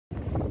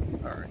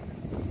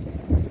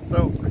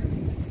So,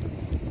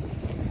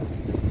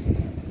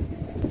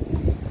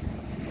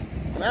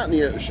 I'm out in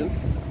the ocean,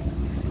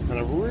 and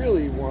I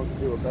really want to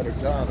do a better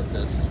job at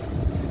this.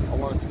 I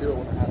wanted to do it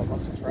when I had a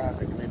bunch of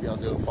traffic, and maybe I'll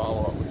do a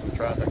follow-up with some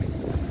traffic.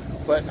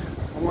 But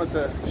I want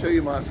to show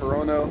you my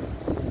Furuno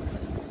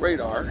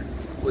radar,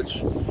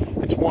 which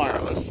it's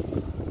wireless.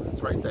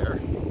 It's right there.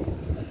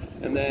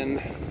 And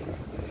then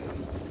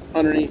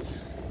underneath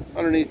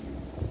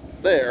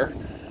there,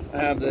 I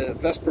have the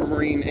Vesper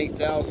Marine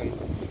 8000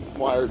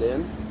 wired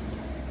in,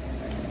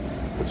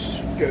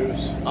 which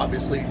goes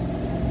obviously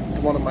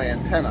to one of my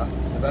antenna.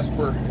 The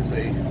Vesper is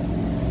a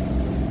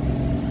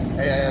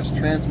AIS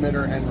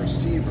transmitter and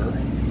receiver,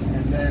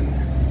 and then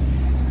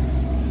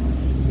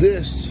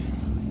this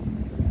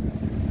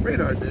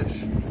radar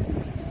dish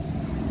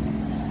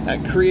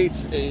that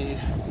creates a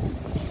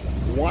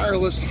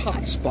wireless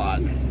hotspot.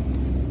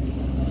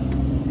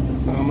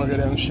 I'm gonna go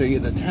down and show you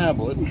the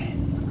tablet.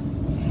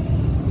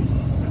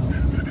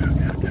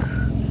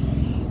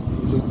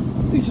 So,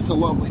 at least it's a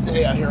lovely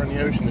day out here on the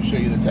ocean to show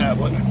you the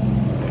tablet.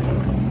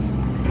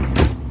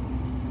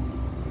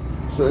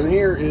 So in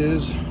here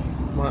is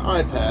my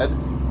iPad,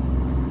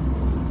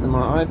 and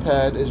my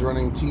iPad is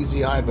running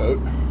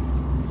TzIboat,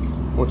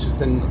 which has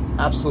been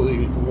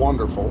absolutely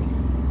wonderful.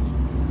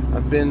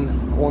 I've been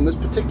on this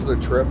particular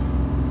trip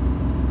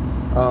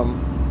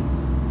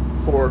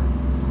for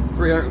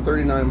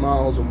 339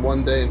 miles in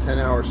 1 day and 10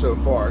 hours so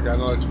far. I got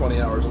another 20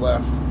 hours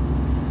left,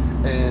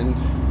 and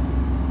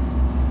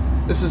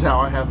this is how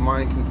I have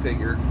mine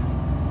configured.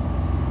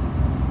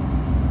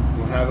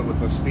 I'll have it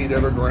with a speed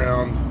over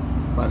ground,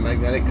 my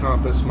magnetic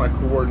compass, my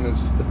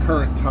coordinates, the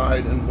current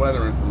tide, and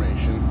weather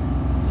information.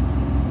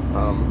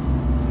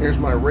 Here's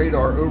my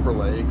radar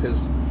overlay,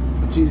 because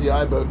the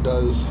TzIboat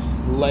does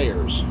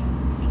layers.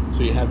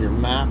 So you have your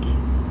map,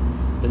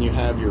 then you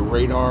have your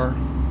radar,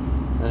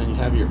 and you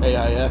have your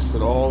AIS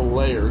that all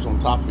layers on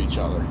top of each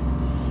other.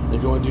 And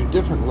if you want to do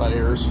different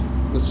layers,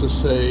 let's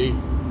just say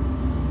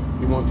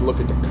you want to look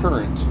at the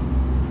current,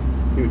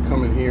 you would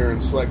come in here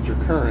and select your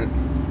current.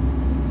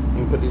 You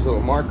can put these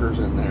little markers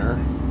in there,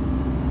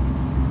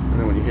 and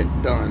then when you hit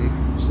done,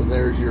 so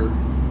there's your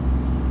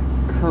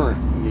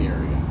current in the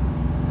area.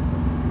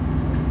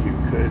 You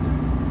could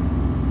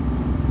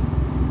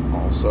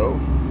also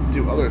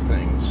do other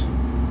things.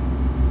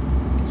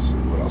 Let's see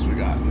what else we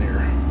got in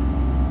there.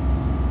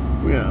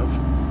 We have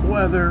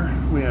weather,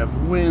 we have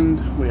wind,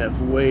 we have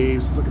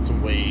waves. Let's look at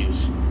some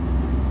waves.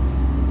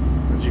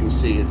 As you can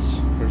see,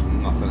 there's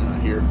nothing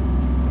out here.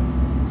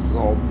 This is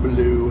all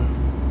blue,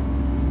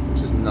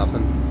 which is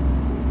nothing,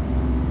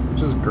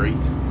 which is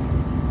great.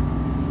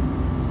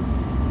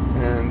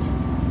 And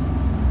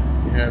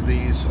you have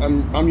these.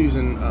 I'm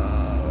using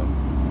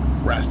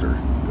raster.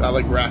 I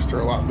like raster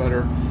a lot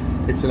better.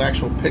 It's an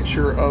actual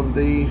picture of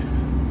the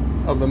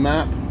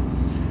map,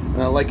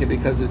 and I like it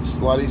because it's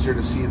a lot easier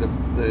to see the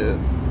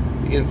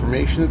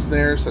information that's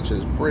there, such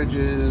as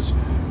bridges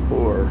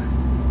or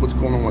what's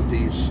going on with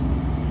these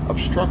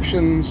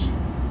obstructions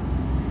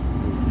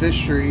and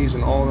fisheries,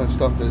 and all that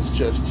stuff is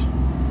just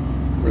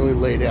really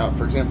laid out.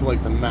 For example,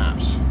 like the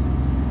maps.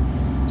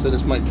 So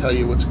this might tell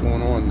you what's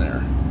going on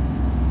there.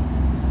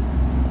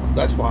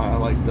 That's why I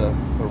like the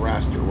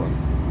raster one.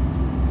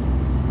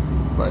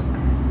 But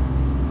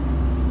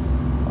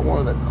I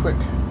wanted a quick,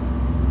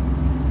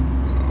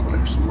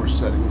 there's some more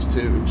settings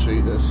too. I can show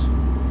you this.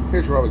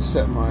 Here's where I would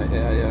set my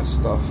AIS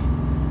stuff.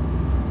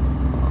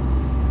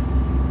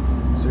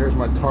 So here's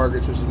my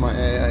targets, which is my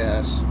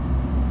AIS,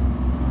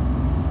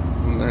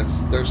 and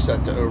they're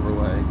set to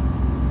overlay.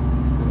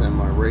 And then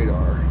my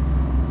radar,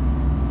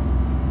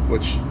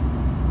 which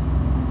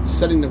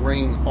setting the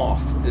rain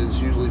off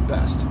is usually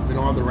best. If you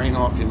don't have the rain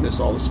off, you miss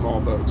all the small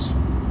boats.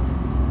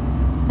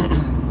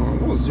 I'm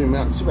going to zoom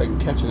out and see if I can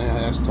catch an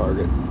AIS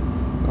target.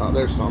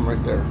 There's some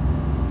right there.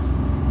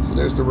 So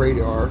there's the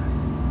radar,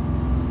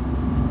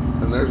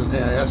 and there's an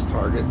AIS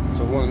target.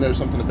 So if you want to know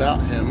something about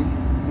him,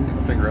 get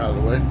my finger out of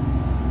the way.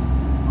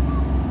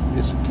 You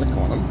just click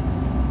on him,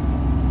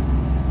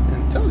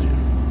 and it tells you.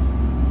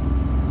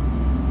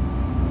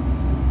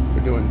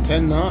 We're doing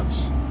 10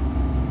 knots,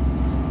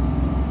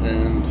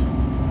 and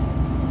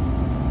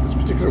this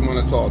particular one,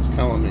 that's all it's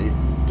telling me.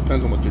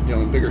 Depends on what they're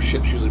doing. Bigger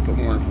ships usually put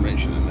more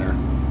information in there.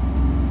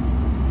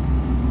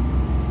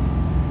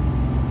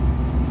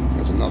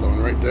 There's another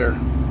one right there.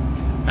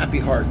 Happy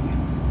heart.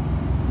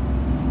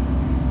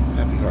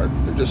 Happy heart.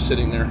 They're just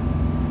sitting there.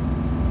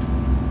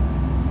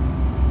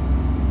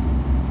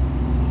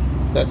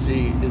 That's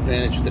the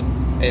advantage with the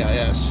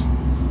AIS.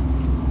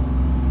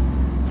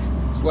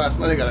 So last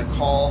night I got a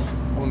call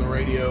on the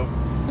radio,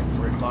 like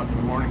 3 o'clock in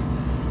the morning,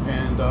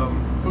 and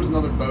it was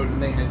another boat,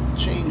 and they had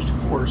changed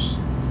course,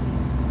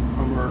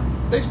 or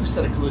basically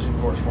set a collision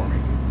course for me.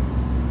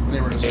 And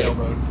they were in a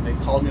sailboat, and they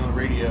called me on the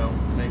radio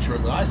to make sure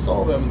that I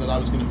saw them and that I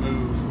was going to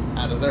move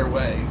out of their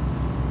way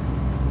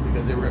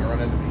because they were going to run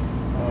into me.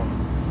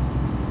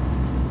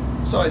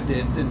 So I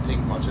didn't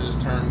think much. I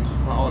just turned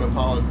my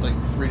autopilot like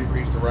 3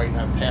 degrees to right and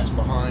I passed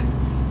behind.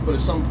 But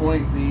at some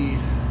point the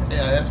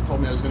AIS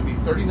told me I was going to be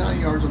 39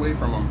 yards away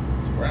from them.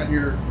 So we're out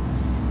here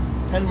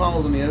 10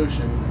 miles in the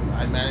ocean, and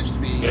I managed to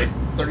be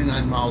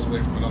 39 miles away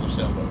from another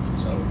sailboat.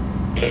 So,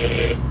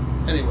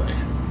 anyway,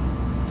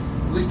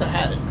 at least I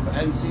had it. If I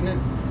hadn't seen it,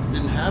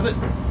 didn't have it,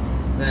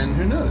 then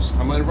who knows?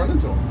 I might have run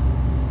into them.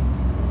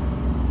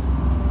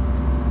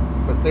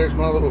 But there's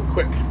my little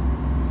quick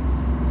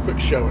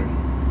showing.